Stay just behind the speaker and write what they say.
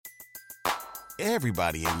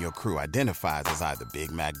Everybody in your crew identifies as either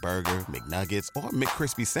Big Mac Burger, McNuggets, or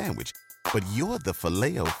McCrispy Sandwich. But you're the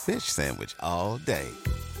Filet-O-Fish Sandwich all day.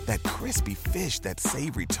 That crispy fish, that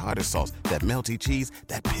savory tartar sauce, that melty cheese,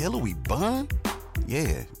 that pillowy bun.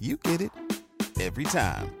 Yeah, you get it. Every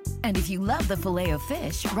time. And if you love the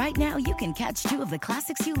Filet-O-Fish, right now you can catch two of the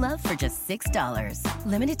classics you love for just $6.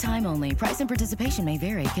 Limited time only. Price and participation may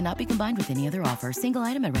vary. Cannot be combined with any other offer. Single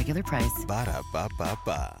item at regular price.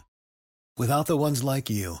 Ba-da-ba-ba-ba. Without the ones like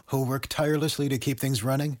you, who work tirelessly to keep things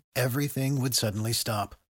running, everything would suddenly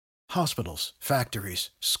stop. Hospitals,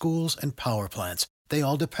 factories, schools, and power plants, they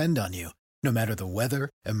all depend on you. No matter the weather,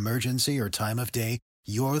 emergency, or time of day,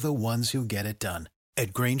 you're the ones who get it done.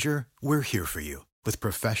 At Grainger, we're here for you with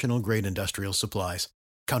professional-grade industrial supplies.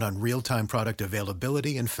 Count on real-time product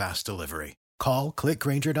availability and fast delivery. Call, click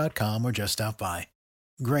Grainger.com, or just stop by.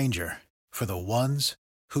 Grainger, for the ones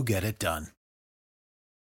who get it done.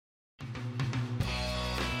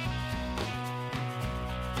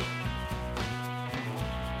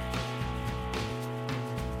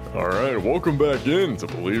 All right, welcome back in to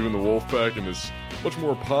Believe in the Wolfpack and this much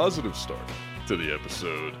more positive start to the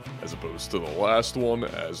episode as opposed to the last one,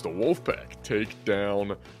 as the Wolfpack take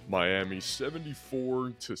down Miami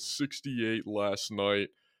 74-68 last night.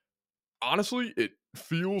 Honestly, it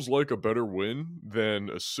feels like a better win than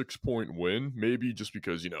a 6-point win, maybe just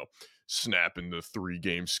because, snapping the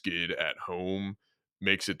 3-game skid at home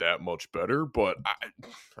makes it that much better, but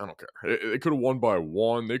I don't care. They could have won by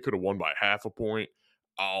 1, they could have won by half a point.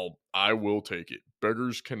 I will take it.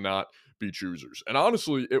 Beggars cannot be choosers. And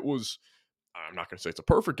honestly, I'm not going to say it's a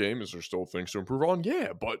perfect game, as there's still things to improve on.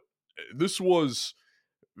 Yeah, but this was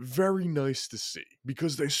very nice to see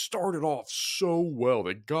because they started off so well.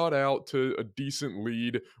 They got out to a decent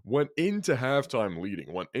lead, went into halftime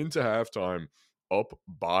up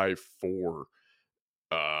by 4.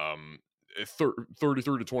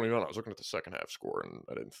 33-29. I was looking at the second half score and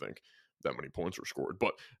I didn't think that many points were scored,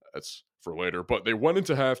 but that's for later. But they went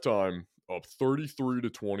into halftime up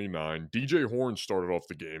 33-29. DJ Horn started off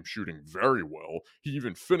the game shooting very well. He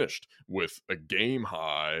even finished with a game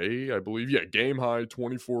high, I believe. Yeah, game high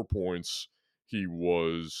 24 points. He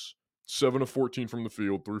was 7 of 14 from the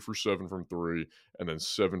field, 3 for 7 from 3, and then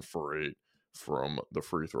 7 for 8 from the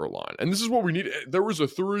free throw line. And this is what we need. There was a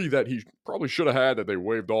 3 that he probably should have had that they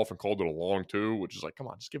waved off and called it a long 2, which is like, come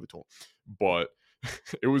on, just give it to him. But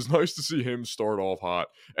it was nice to see him start off hot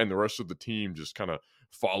and the rest of the team just kind of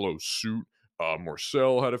follow suit.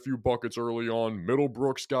 Marcel had a few buckets early on.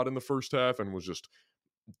 Middlebrooks got in the first half and was just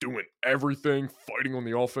doing everything, fighting on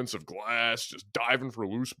the offensive glass, just diving for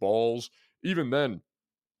loose balls. Even then,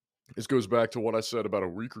 this goes back to what I said about a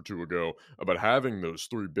week or two ago about having those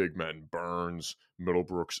 3 big men, Burns,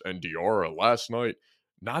 Middlebrooks, and Diarra. Last night,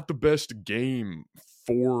 not the best game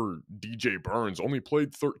for DJ Burns. Only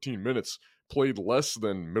played 13 minutes, played less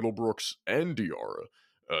than Middlebrooks and Diarra.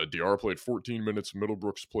 Diarra played 14 minutes,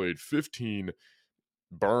 Middlebrooks played 15.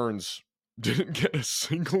 Burns didn't get a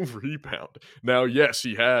single rebound. Now, yes,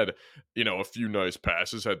 he had, a few nice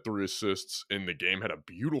passes, had 3 assists in the game, had a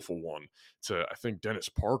beautiful one to, I think, Dennis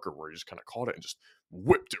Parker, where he just kind of caught it and just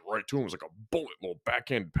whipped it right to him. It was like a bullet, little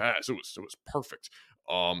backhand pass. It was perfect.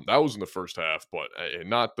 That was in the first half, but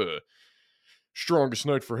not the strongest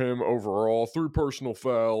night for him overall. 3 personal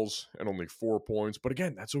fouls and only 4 points. But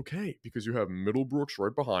again, that's okay because you have Middlebrooks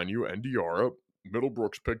right behind you and Diarra.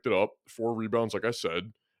 Middlebrooks picked it up, 4 rebounds, like I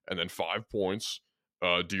said, and then 5 points.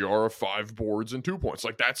 Diarra, 5 boards and 2 points.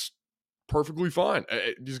 Like, that's perfectly fine.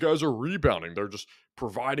 These guys are rebounding. They're just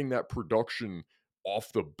providing that production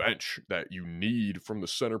off the bench that you need from the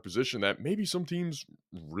center position that maybe some teams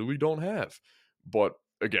really don't have. But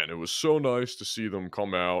again, it was so nice to see them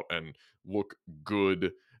come out and look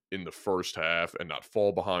good in the first half and not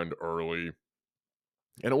fall behind early.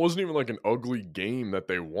 And it wasn't even like an ugly game that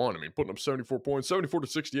they won. I mean, putting up 74 points,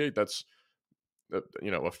 74-68, that's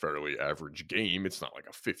a fairly average game. It's not like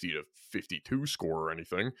a 50-52 score or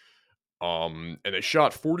anything. And they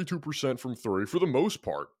shot 42% from 3 for the most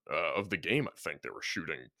part of the game. I think they were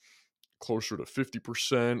shooting closer to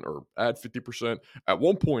 50% or at 50%. At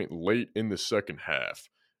one point late in the second half,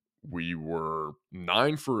 we were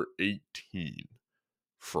 9 for 18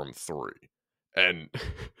 from 3. And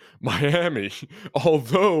Miami,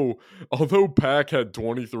 although Pack had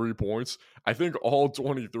 23 points, I think all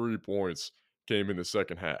 23 points came in the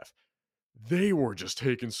second half. They were just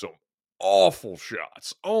taking some awful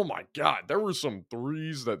shots. Oh my God. There were some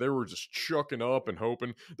threes that they were just chucking up and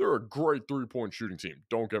hoping. They're a great 3-point shooting team.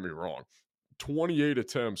 Don't get me wrong. 28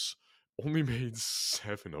 attempts, only made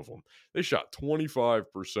 7 of them. They shot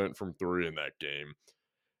 25% from 3 in that game.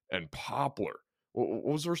 And Poplar what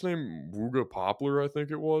was his first name? Wooga Poplar, I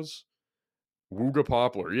think it was. Wooga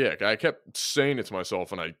Poplar. Yeah, I kept saying it to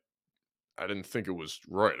myself, and I didn't think it was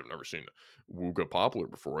right. I've never seen Wooga Poplar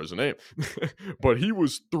before as a name. But he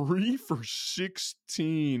was 3 for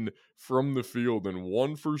 16 from the field and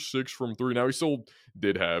 1 for 6 from 3. Now, he still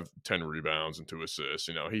did have 10 rebounds and 2 assists.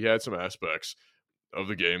 He had some aspects of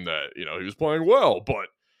the game that, he was playing well, but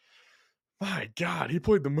my God, he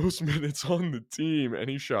played the most minutes on the team and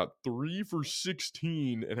he shot 3 for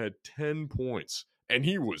 16 and had 10 points. And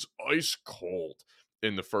he was ice cold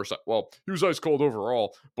in the first. Well, he was ice cold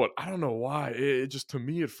overall, but I don't know why. It just, to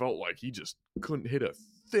me, it felt like he just couldn't hit a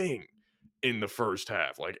thing in the first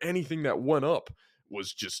half. Like anything that went up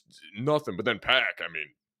was just nothing. But then Pack, I mean,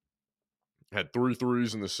 had 3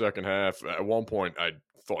 threes in the second half. At one point, I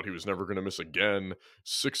thought he was never going to miss again.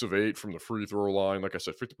 6 of 8 from the free throw line. Like I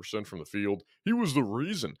said, 50% from the field. He was the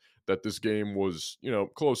reason that this game was,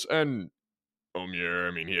 close. And Omier,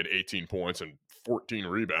 I mean, he had 18 points and 14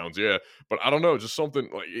 rebounds. Yeah, but I don't know, just something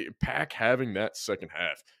like Pack having that second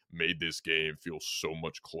half made this game feel so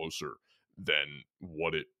much closer than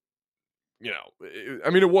what I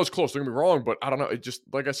mean, it was close, don't get me wrong, but I don't know. It just,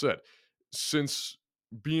 like I said, since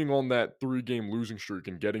being on that 3-game losing streak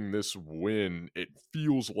and getting this win, it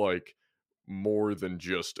feels like more than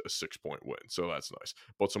just a 6-point win. So that's nice.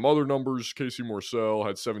 But some other numbers, Casey Morcell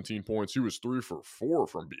had 17 points. He was 3 for 4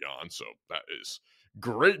 from beyond. So that is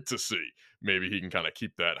great to see. Maybe he can kind of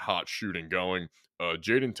keep that hot shooting going.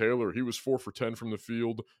 Jaden Taylor, he was 4 for 10 from the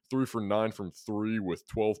field, 3 for 9 from 3 with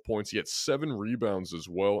 12 points. He had 7 rebounds as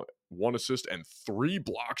well, 1 assist, and 3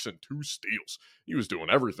 blocks and 2 steals. He was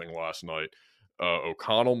doing everything last night.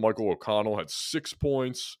 Michael O'Connell had 6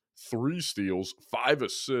 points, 3 steals, 5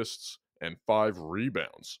 assists, and 5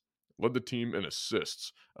 rebounds. Led the team in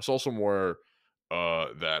assists. I saw somewhere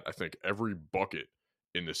that I think every bucket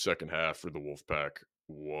in the second half for the Wolfpack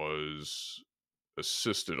was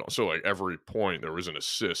assisted on. So, like, every point there was an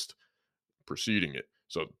assist preceding it.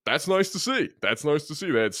 So that's nice to see. They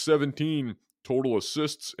had 17 total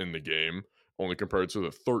assists in the game, only compared to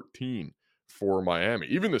the 13 for Miami.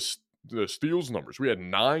 Even the steals numbers, we had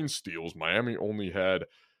 9 steals. Miami only had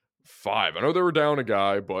 5. I know they were down a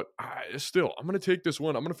guy, but still, I'm going to take this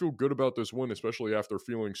win. I'm going to feel good about this win, especially after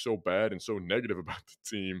feeling so bad and so negative about the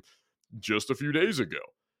team just a few days ago.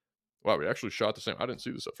 Wow, we actually shot the same. I didn't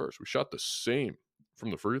see this at first. We shot the same from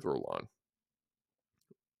the free throw line.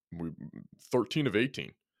 We 13 of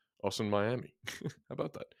 18, us in Miami. How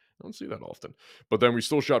about that? I don't see that often. But then we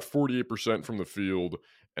still shot 48% from the field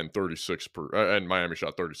and and Miami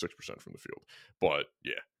shot 36% from the field. But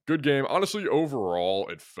yeah, good game. Honestly, overall,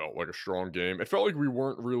 it felt like a strong game. It felt like we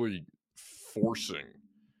weren't really forcing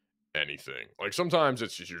anything. Like sometimes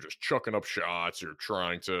it's just you're just chucking up shots, you're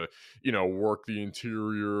trying to, work the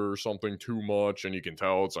interior or something too much, and you can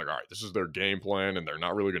tell it's like, all right, this is their game plan and they're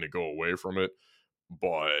not really going to go away from it.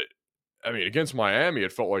 But I mean, against Miami,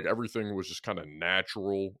 it felt like everything was just kind of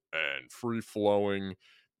natural and free flowing.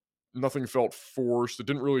 Nothing felt forced. It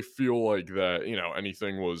didn't really feel like that,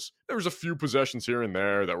 anything was. There was a few possessions here and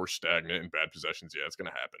there that were stagnant and bad possessions. Yeah, it's going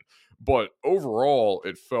to happen. But overall,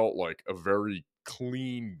 it felt like a very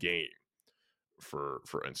clean game for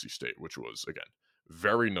NC State, which was, again,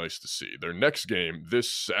 very nice to see. Their next game this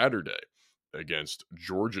Saturday against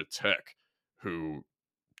Georgia Tech, who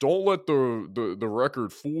don't let the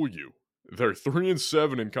record fool you. They're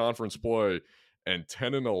 3-7 in conference play and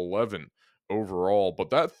 10-11 overall. But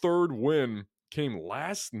that third win came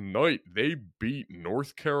last night. They beat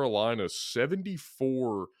North Carolina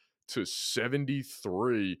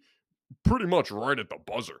 74-73, pretty much right at the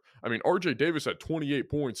buzzer. I mean, RJ Davis had 28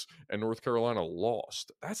 points and North Carolina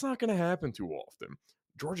lost. That's not going to happen too often.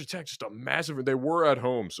 Georgia Tech just a massive. They were at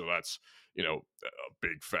home, so that's a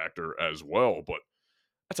big factor as well. But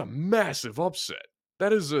that's a massive upset.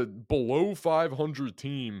 That is a below 500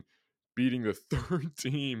 team beating the third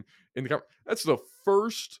team in the conference. That's the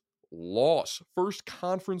first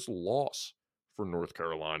conference loss for North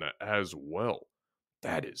Carolina as well.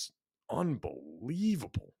 That is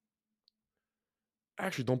unbelievable. I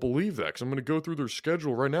actually don't believe that because I'm going to go through their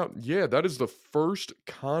schedule right now. Yeah, that is the first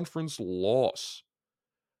conference loss.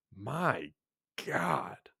 My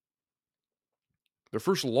God. Their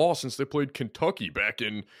first loss since they played Kentucky back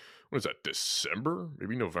in, what is that, December?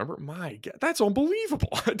 Maybe November? My God, that's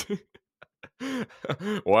unbelievable.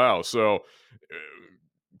 Wow, so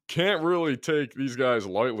can't really take these guys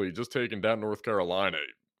lightly. Just taking down North Carolina.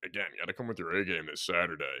 Again, you got to come with your A game this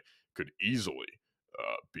Saturday. Could easily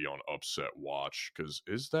be on upset watch because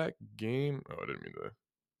is that game? Oh, I didn't mean to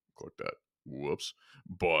click that. Whoops.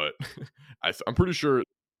 But I'm pretty sure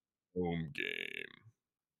home game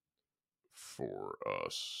for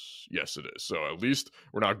us. Yes, it is. So at least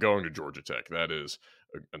we're not going to Georgia Tech. That is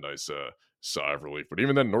a nice sigh of relief. But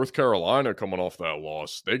even then, North Carolina coming off that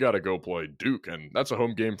loss, they got to go play Duke, and that's a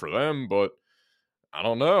home game for them. But I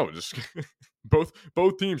don't know. Just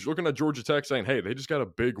both teams looking at Georgia Tech saying, "Hey, they just got a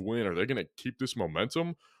big win. Are they going to keep this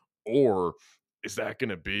momentum, or is that going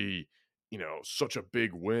to be, such a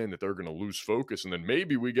big win that they're going to lose focus, and then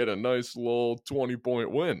maybe we get a nice little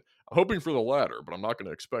 20-point win?" I'm hoping for the latter, but I'm not going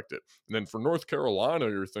to expect it. And then for North Carolina,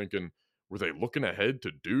 you're thinking, were they looking ahead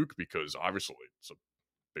to Duke, because obviously it's the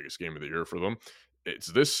biggest game of the year for them? It's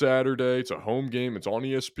this Saturday. It's a home game. It's on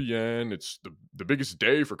ESPN. It's the biggest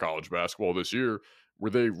day for college basketball this year. Were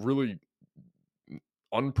they really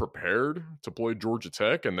unprepared to play Georgia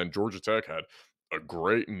Tech, and then Georgia Tech had a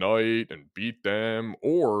great night and beat them?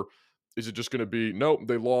 Or is it just going to be, nope,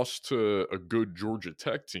 they lost to a good Georgia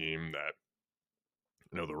Tech team that,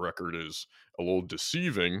 the record is a little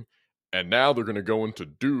deceiving, and now they're going to go into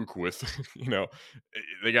Duke with,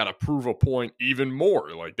 they got to prove a point even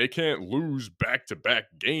more. Like, they can't lose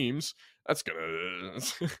back-to-back games. That's going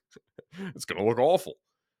to it's going to look awful,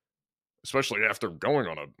 especially after going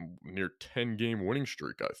on a near 10-game winning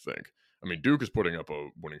streak, I think. I mean, Duke is putting up a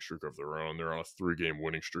winning streak of their own. They're on a 3-game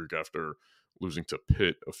winning streak after losing to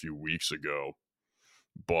Pitt a few weeks ago.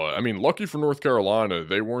 But, I mean, lucky for North Carolina,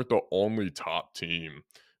 they weren't the only top team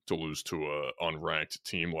to lose to a unranked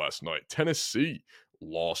team last night. Tennessee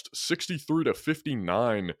lost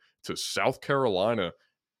 63-59 to South Carolina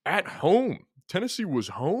at home. Tennessee was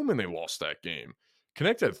home and they lost that game.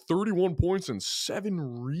 Connect had 31 points and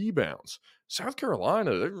 7 rebounds. South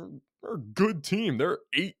Carolina, they're a good team. They're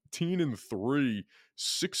 18-3,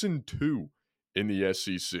 6-2 in the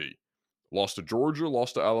SEC. Lost to Georgia,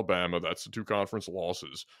 lost to Alabama. That's the 2 conference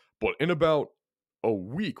losses. But in about a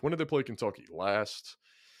week, when did they play Kentucky? Last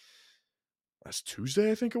Tuesday,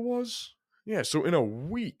 I think it was. Yeah, so in a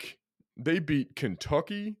week, they beat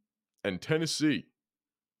Kentucky and Tennessee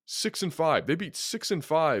 6-5. They beat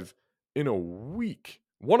 6-5 in a week.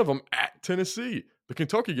 One of them at Tennessee. The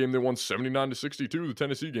Kentucky game, they won 79-62. The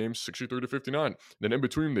Tennessee game, 63-59. Then in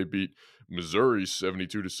between, they beat Missouri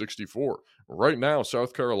 72-64. Right now,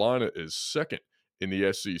 South Carolina is second in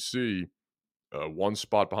the SEC, one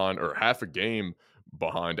spot behind, or half a game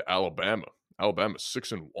behind Alabama. Alabama's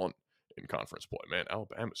 6-1 in conference play. Man,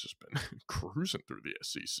 Alabama's just been cruising through the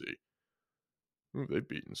SEC. Who have they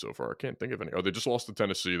beaten so far? I can't think of any. Oh, they just lost to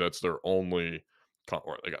Tennessee. That's their only.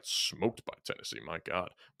 Or they got smoked by Tennessee. My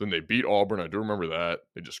God. Then they beat Auburn. I do remember that.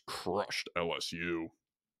 They just crushed LSU.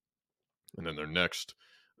 And then their next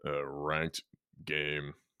ranked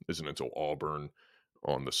game isn't until Auburn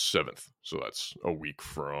on the 7th. So that's a week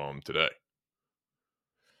from today.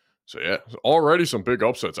 So yeah, already some big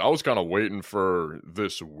upsets. I was kind of waiting for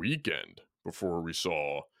this weekend before we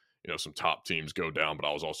saw, some top teams go down, but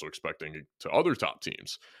I was also expecting to other top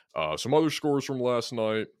teams. Some other scores from last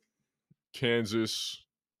night. Kansas,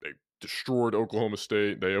 they destroyed Oklahoma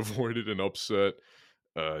State. They avoided an upset.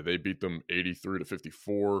 They beat them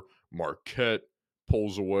 83-54. Marquette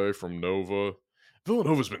pulls away from Nova.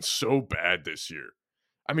 Villanova's been so bad this year.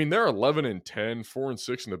 I mean, they're 11-10,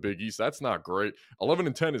 4-6 in the Big East. That's not great.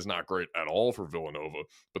 11-10 is not great at all for Villanova.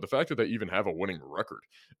 But the fact that they even have a winning record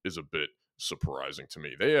is a bit surprising to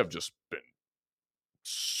me. They have just been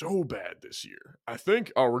so bad this year. I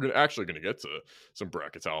think we're actually going to get to some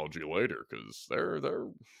bracketology later, because they're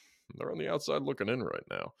on the outside looking in right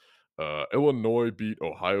now. Illinois beat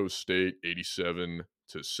Ohio State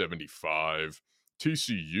 87-75.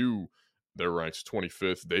 TCU, they're ranked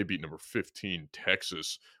 25th. They beat number 15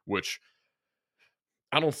 Texas, which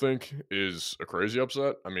I don't think is a crazy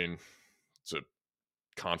upset. I mean, it's a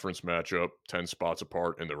conference matchup, 10 spots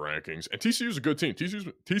apart in the rankings. And TCU's a good team.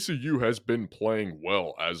 TCU has been playing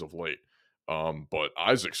well as of late. But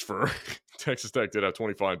Isaacs for Texas Tech did have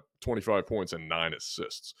 25 points and 9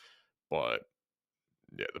 assists. But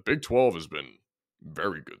yeah, the Big 12 has been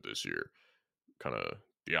very good this year. Kind of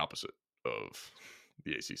the opposite of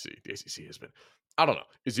the ACC. The ACC has been, I don't know.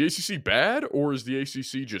 Is the ACC bad, or is the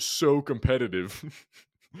ACC just so competitive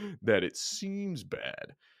that it seems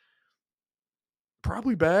bad?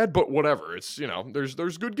 Probably bad, but whatever. It's,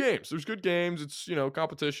 there's good games. There's good games. It's,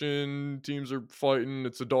 competition. Teams are fighting.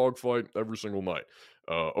 It's a dogfight every single night.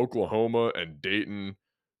 Oklahoma and Dayton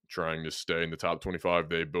trying to stay in the top 25.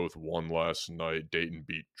 They both won last night. Dayton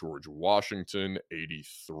beat George Washington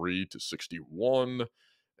 83-61,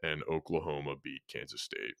 and Oklahoma beat Kansas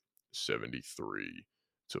State 73-53.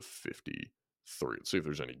 Let's see if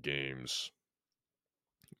there's any games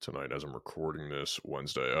tonight as I'm recording this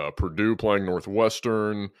Wednesday. Purdue playing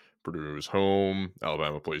Northwestern. Purdue is home.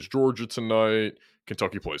 Alabama plays Georgia tonight.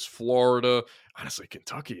 Kentucky plays Florida. Honestly,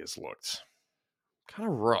 Kentucky has looked kind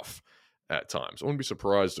of rough at times. I wouldn't be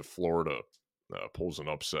surprised if Florida pulls an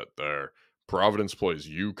upset there. Providence plays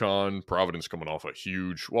UConn. Providence coming off a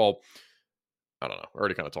huge, I don't know. I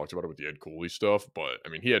already kind of talked about it with the Ed Cooley stuff, but I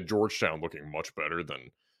mean, he had Georgetown looking much better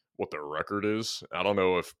than what their record is. I don't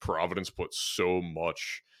know if Providence put so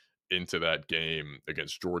much into that game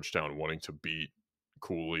against Georgetown wanting to beat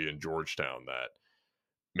Cooley and Georgetown that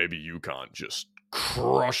maybe UConn just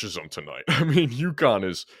crushes them tonight. I mean, UConn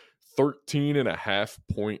is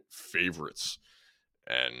 13.5-point favorites.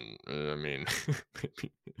 And I mean,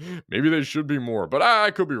 maybe they should be more, but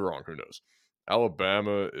I could be wrong. Who knows?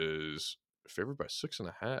 Alabama is favored by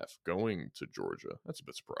 6.5 going to Georgia. That's a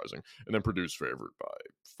bit surprising. And then Purdue's favored by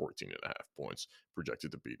 14.5 points,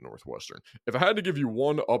 projected to beat Northwestern. If I had to give you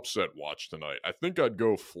one upset watch tonight, I think I'd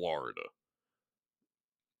go Florida.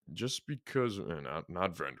 Just because,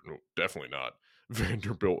 not Vanderbilt, definitely not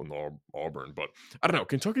Vanderbilt and Auburn, but I don't know.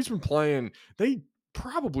 Kentucky's been playing, they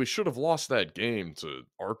probably should have lost that game to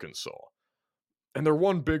Arkansas. And their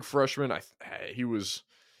one big freshman, he was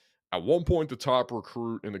at one point the top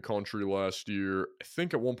recruit in the country last year. I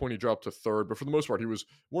think at one point he dropped to third, but for the most part, he was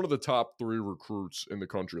one of the top 3 recruits in the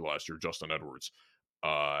country last year, Justin Edwards.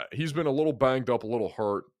 He's been a little banged up, a little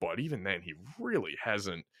hurt, but even then, he really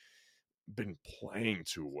hasn't been playing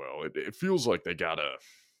too well. It feels like it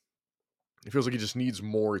feels like he just needs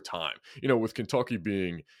more time. With Kentucky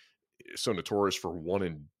being so notorious for one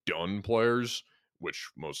and done players, which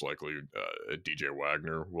most likely DJ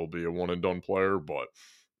Wagner will be a one and done player, but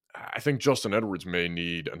I think Justin Edwards may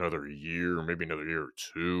need another year, maybe another year or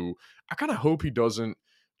 2. I kind of hope he doesn't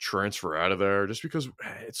transfer out of there, just because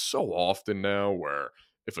it's so often now where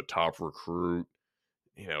if a top recruit,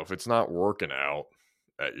 if it's not working out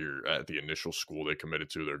at the initial school they committed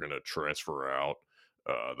to, they're going to transfer out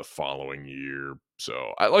the following year.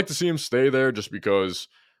 So I'd like to see him stay there, just because,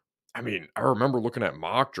 I mean, I remember looking at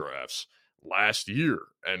mock drafts last year,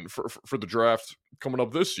 and for the draft coming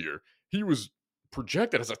up this year, he was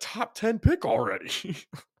projected as a top 10 pick already.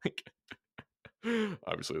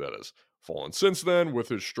 Obviously that has fallen since then with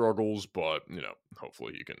his struggles, but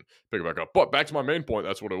hopefully he can pick it back up. But back to my main point,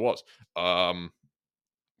 that's what it was.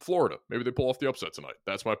 Florida, maybe they pull off the upset tonight.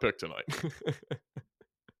 That's my pick tonight.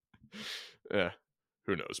 Yeah,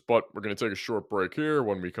 who knows? But we're going to take a short break here.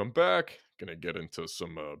 When we come back, going to get into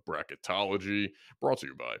some bracketology, brought to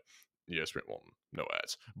you by ESPN. Well, no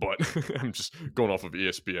ads, but I'm just going off of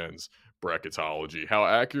ESPN's bracketology. How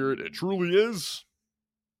accurate it truly is,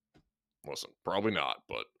 listen, probably not,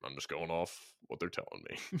 but I'm just going off what they're telling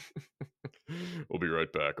me. We'll be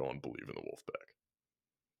right back on Believe in the Wolfpack.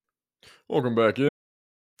 Welcome back in.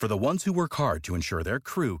 For the ones who work hard to ensure their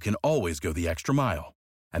crew can always go the extra mile,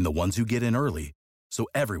 and the ones who get in early so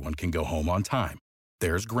everyone can go home on time,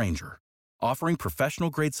 there's Grainger, offering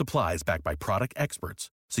professional-grade supplies backed by product experts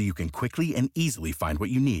so you can quickly and easily find what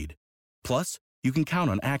you need. Plus, you can count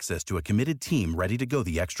on access to a committed team ready to go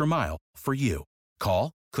the extra mile for you.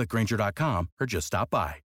 Call, click Grainger.com, or just stop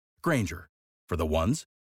by. Grainger, for the ones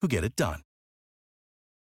who get it done.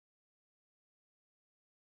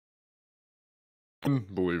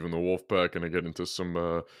 Believe in the Wolfpack, and I get into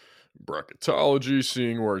some bracketology,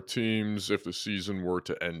 seeing where teams, if the season were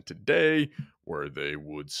to end today, where they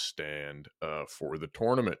would stand for the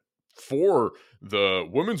tournament. For the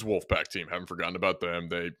women's Wolfpack team, haven't forgotten about them.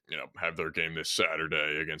 They, have their game this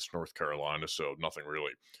Saturday against North Carolina, so nothing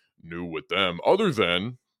really new with them, other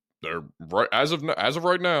than they're right as of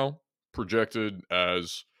right now projected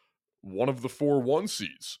as one of the 4 1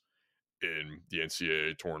 seeds in the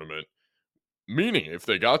NCAA tournament. Meaning, if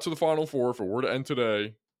they got to the Final Four, if it were to end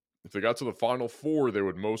today, if they got to the Final Four, they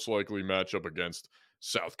would most likely match up against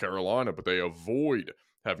South Carolina, but they avoid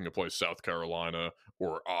having to play South Carolina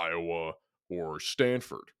or Iowa or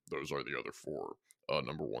Stanford. Those are the other 4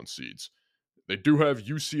 number 1 seeds. They do have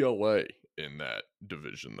UCLA in that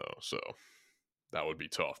division, though, so that would be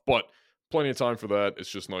tough. But plenty of time for that.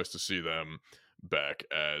 It's just nice to see them back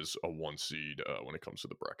as a 1 seed when it comes to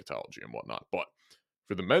the bracketology and whatnot. But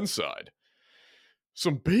for the men's side,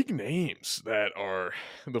 some big names that are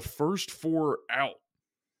the first 4 out,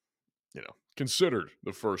 considered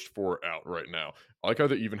the first 4 out right now. I like how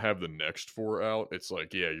they even have the next 4 out. It's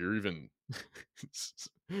like, yeah, you're even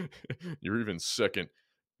second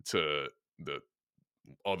to the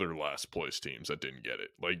other last place teams that didn't get it.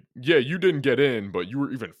 Like, yeah, you didn't get in, but you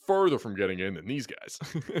were even further from getting in than these guys.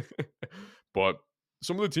 But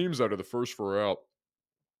some of the teams that are the first 4 out,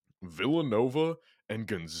 Villanova and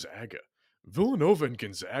Gonzaga. Villanova and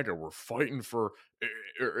Gonzaga were fighting for,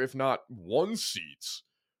 if not one seeds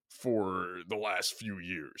for the last few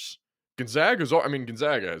years. Gonzaga has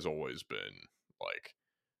always been like,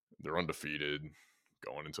 they're undefeated,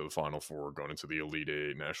 going into the Final Four, going into the Elite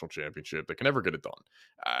Eight, national championship. They can never get it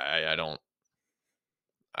done.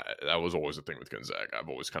 That was always the thing with Gonzaga. I've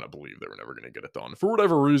always kind of believed they were never going to get it done. For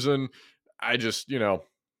whatever reason, I just,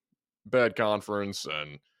 bad conference,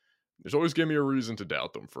 and there's always gave me a reason to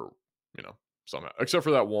doubt them for, somehow. Except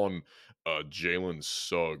for that one Jalen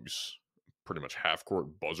Suggs, pretty much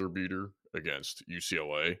half-court buzzer beater against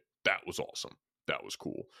UCLA. That was awesome. That was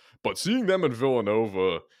cool. But seeing them in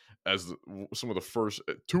Villanova as some of the first,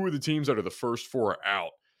 two of the teams out of the first four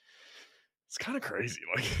out, it's kind of crazy.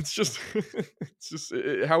 Like, it's just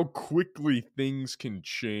how quickly things can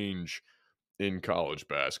change in college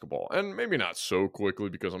basketball. And maybe not so quickly,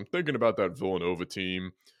 because I'm thinking about that Villanova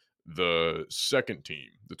team, the second team,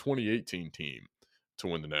 the 2018 team to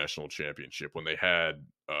win the national championship, when they had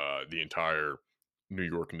the entire New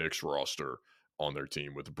York Knicks roster on their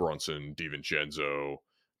team with Brunson, DiVincenzo,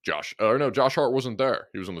 Josh Hart wasn't there.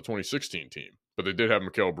 He was on the 2016 team. But they did have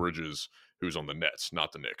Mikal Bridges, who's on the Nets,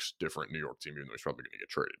 not the Knicks. Different New York team, even though he's probably going to get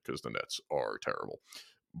traded because the Nets are terrible.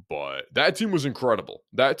 But that team was incredible.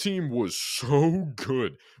 That team was so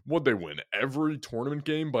good. What'd they win? Every tournament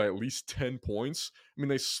game by at least 10 points? I mean,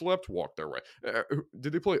 they walked their way.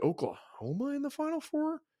 Did they play Oklahoma in the Final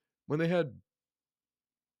Four when they had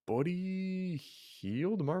Buddy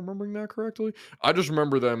Hield? Am I remembering that correctly? I just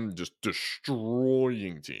remember them just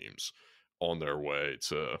destroying teams on their way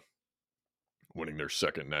to winning their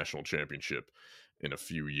second national championship in a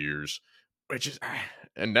few years.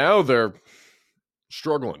 And now they're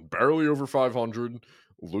struggling, barely over 500,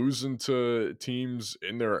 losing to teams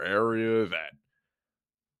in their area that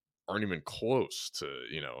aren't even close to,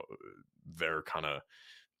 their kind of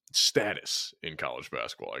status in college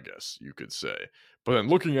basketball, I guess you could say. But then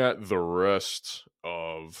looking at the rest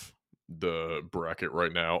of the bracket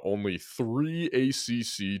right now, only 3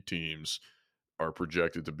 ACC teams are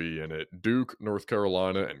projected to be in it: Duke, North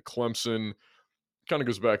Carolina, and Clemson. Kind of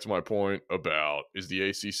goes back to my point about, is the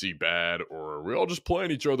ACC bad, or are we all just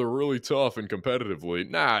playing each other really tough and competitively?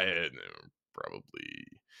 Nah,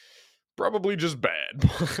 probably just bad.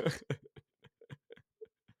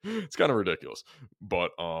 It's kind of ridiculous.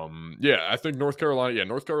 But I think North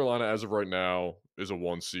Carolina as of right now is a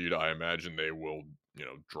 1 seed. I imagine they will,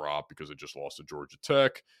 drop because it just lost to Georgia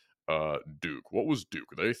Tech. Duke. What was Duke?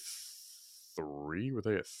 Were they 3? Were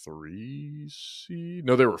they a 3 seed?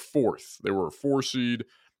 No, they were 4th. They were a 4 seed,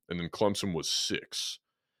 and then Clemson was 6.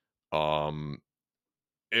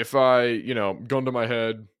 If I, gun to my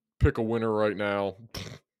head, pick a winner right now,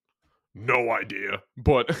 no idea.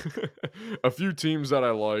 But a few teams that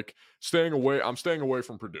I like, I'm staying away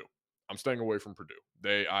from Purdue.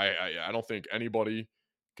 I don't think anybody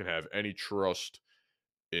can have any trust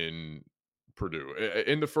in Purdue.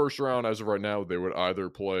 In the first round, as of right now, they would either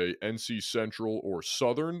play NC Central or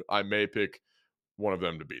Southern. I may pick one of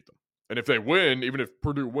them to beat them. And if they win, even if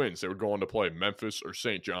Purdue wins, they would go on to play Memphis or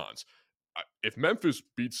St. John's. If Memphis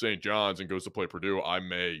beats St. John's and goes to play Purdue, I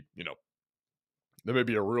may, there may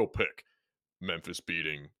be a real pick, Memphis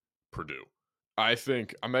beating Purdue. I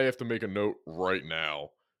think I may have to make a note right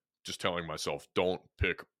now, just telling myself, don't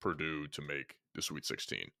pick Purdue to make the Sweet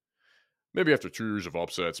 16. Maybe after 2 years of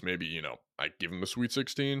upsets, maybe, I give them the Sweet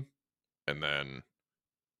 16 and then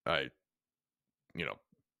I,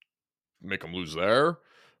 make them lose there.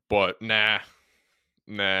 But nah.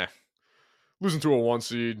 Losing to a 1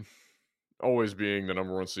 seed, always being the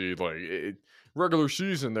number 1 seed, regular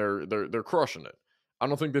season, they're crushing it. I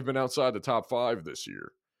don't think they've been outside the top 5 this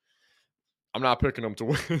year. I'm not picking them to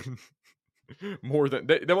win more than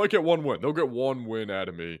they might get 1 win. They'll get 1 win out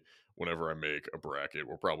of me whenever I make a bracket.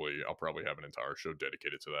 I'll probably have an entire show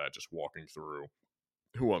dedicated to that, just walking through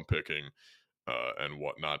who I'm picking and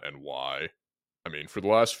whatnot and why. I mean, for the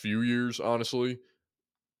last few years, honestly,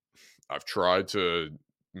 I've tried to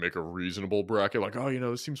make a reasonable bracket. Like,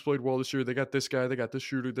 this team's played well this year. They got this guy. They got this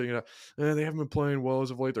shooter. They haven't been playing well as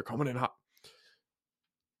of late. They're coming in hot.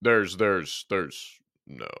 There's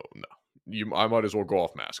no. I might as well go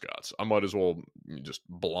off mascots. I might as well just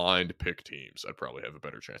blind pick teams. I'd probably have a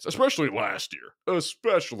better chance, especially last year.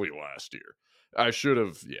 I should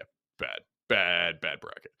have, bad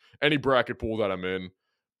bracket. Any bracket pool that I'm in,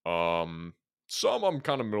 some I'm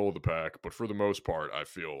kind of middle of the pack, but for the most part, I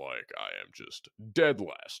feel like I am just dead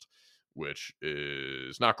last, which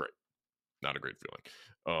is not great. Not a great feeling.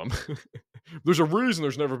 There's a reason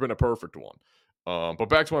there's never been a perfect one. But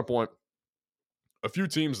back to my point, a few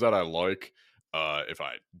teams that I like, If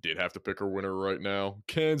I did have to pick a winner right now,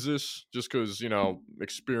 Kansas, just because,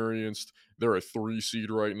 experienced. They're a 3 seed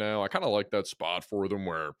right now. I kind of like that spot for them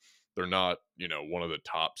where they're not, one of the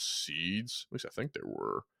top seeds. At least I think they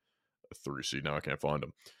were a 3 seed. Now I can't find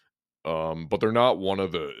them. But they're not one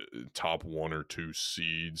of the top 1 or 2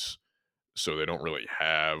 seeds. So they don't really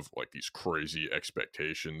have like these crazy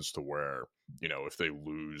expectations to where, if they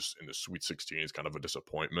lose in the Sweet 16 is kind of a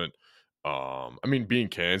disappointment. Being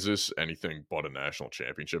Kansas, anything but a national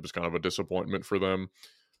championship is kind of a disappointment for them.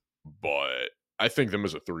 But I think them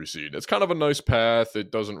as a 3 seed, it's kind of a nice path. It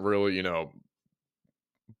doesn't really,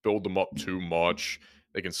 build them up too much.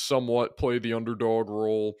 They can somewhat play the underdog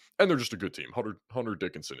role, and they're just a good team. Hunter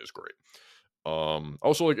Dickinson is great.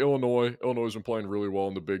 Also like Illinois. Illinois has been playing really well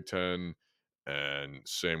in the Big Ten, and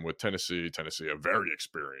same with Tennessee. Tennessee, a very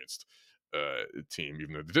experienced team,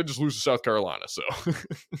 even though they did just lose to South Carolina. So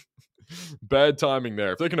bad timing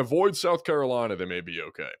there. If they can avoid South Carolina, they may be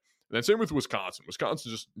okay. And then same with Wisconsin.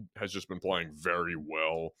 Wisconsin has just been playing very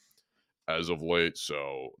well as of late.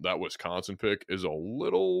 So that Wisconsin pick is a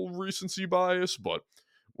little recency bias, but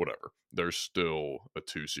whatever. They're still a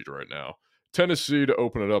 2 seed right now. Tennessee, to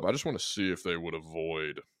open it up, I just want to see if they would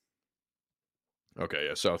avoid. Okay,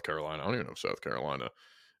 yeah, South Carolina. I don't even know if South Carolina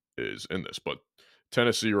is in this, but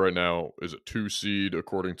Tennessee right now is a 2 seed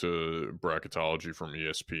according to Bracketology from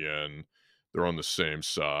ESPN. They're on the same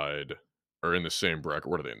side, or in the same bracket.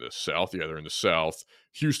 What are they in the South? Yeah, they're in the South.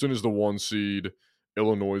 Houston is the 1 seed.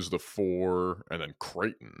 Illinois is the 4, and then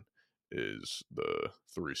Creighton is the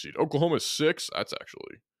 3 seed. Oklahoma is 6. That's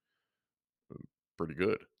actually pretty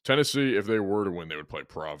good. Tennessee, if they were to win, they would play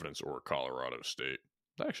Providence or Colorado State.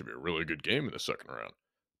 That'd actually be a really good game in the second round.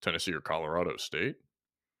 Tennessee or Colorado State.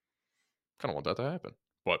 Kind of want that to happen.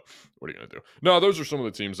 But what are you going to do? No, those are some of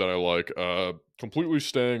the teams that I like. Completely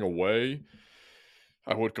staying away.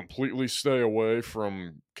 I would completely stay away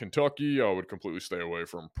from Kentucky. I would completely stay away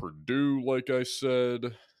from Purdue, like I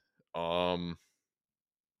said. UConn.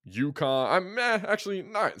 I'm actually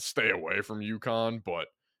not stay away from UConn, but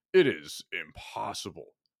it is impossible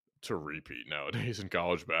to repeat nowadays in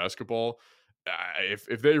college basketball.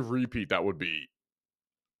 If they repeat, that would be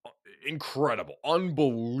incredible,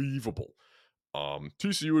 unbelievable.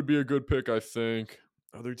 TCU would be a good pick, I think.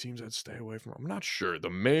 Other teams I'd stay away from, I'm not sure. The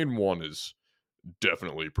main one is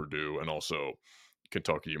definitely Purdue and also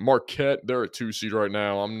Kentucky. Marquette, they're a 2 seed right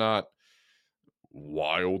now. I'm not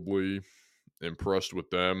wildly impressed with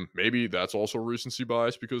them. Maybe that's also recency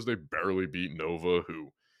bias because they barely beat Nova,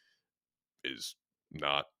 who is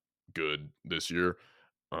not good this year.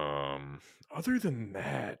 Other than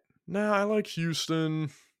that, I like Houston.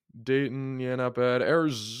 Dayton, yeah, not bad.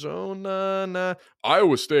 Arizona, nah.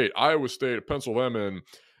 Iowa State, pencil them in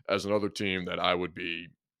as another team that I would be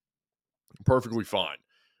perfectly fine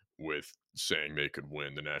with saying they could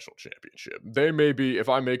win the national championship. They may be, if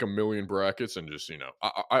I make a million brackets and just,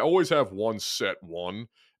 I always have one set one,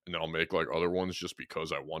 and then I'll make like other ones just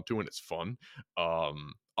because I want to, and it's fun.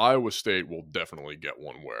 Iowa State will definitely get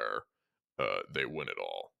one where they win it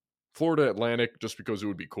all. Florida Atlantic, just because it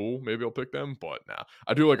would be cool. Maybe I'll pick them, but nah.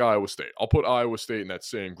 I do like Iowa State. I'll put Iowa State in that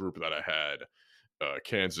same group that I had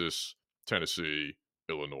Kansas, Tennessee,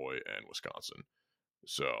 Illinois, and Wisconsin.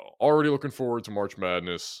 So already looking forward to March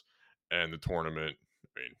Madness and the tournament.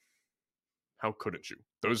 I mean, how couldn't you?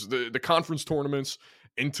 The conference tournaments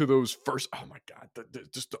into those first, oh my God,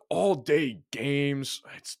 just the all-day games.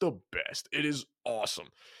 It's the best. It is awesome.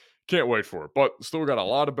 Can't wait for it. But still got a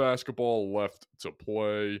lot of basketball left to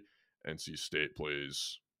play. NC State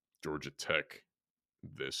plays Georgia Tech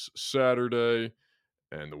this Saturday,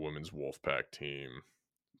 and the women's Wolfpack team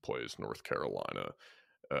plays North Carolina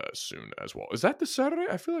soon as well. Is that this Saturday?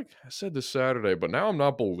 I feel like I said this Saturday, but now I'm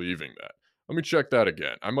not believing that. Let me check that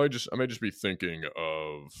again. I may just be thinking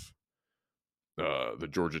of the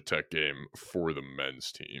Georgia Tech game for the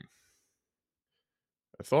men's team.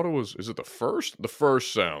 I thought it was, is it the first? The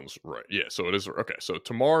first sounds right. Yeah, so it is. Okay, so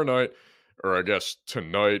tomorrow night, or I guess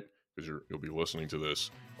tonight, because you'll be listening to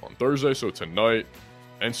this on Thursday. So tonight,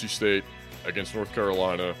 NC State against North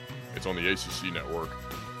Carolina. It's on the ACC network.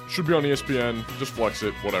 Should be on ESPN. Just flex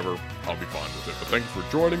it, whatever. I'll be fine with it. But thank you for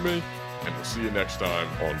joining me, and we'll see you next time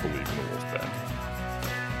on Believe in the Wolfpack.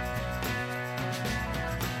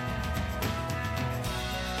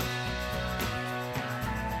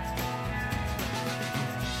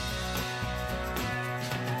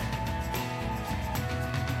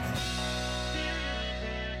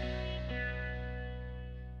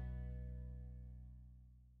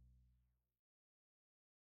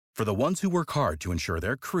 For the ones who work hard to ensure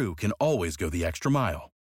their crew can always go the extra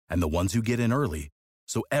mile, and the ones who get in early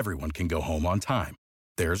so everyone can go home on time,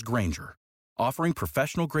 there's Grainger, offering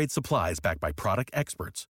professional-grade supplies backed by product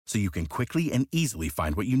experts so you can quickly and easily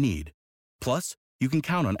find what you need. Plus, you can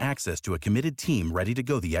count on access to a committed team ready to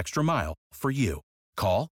go the extra mile for you.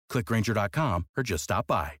 Call, click Grainger.com, or just stop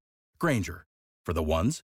by. Grainger, for the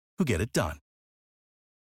ones who get it done.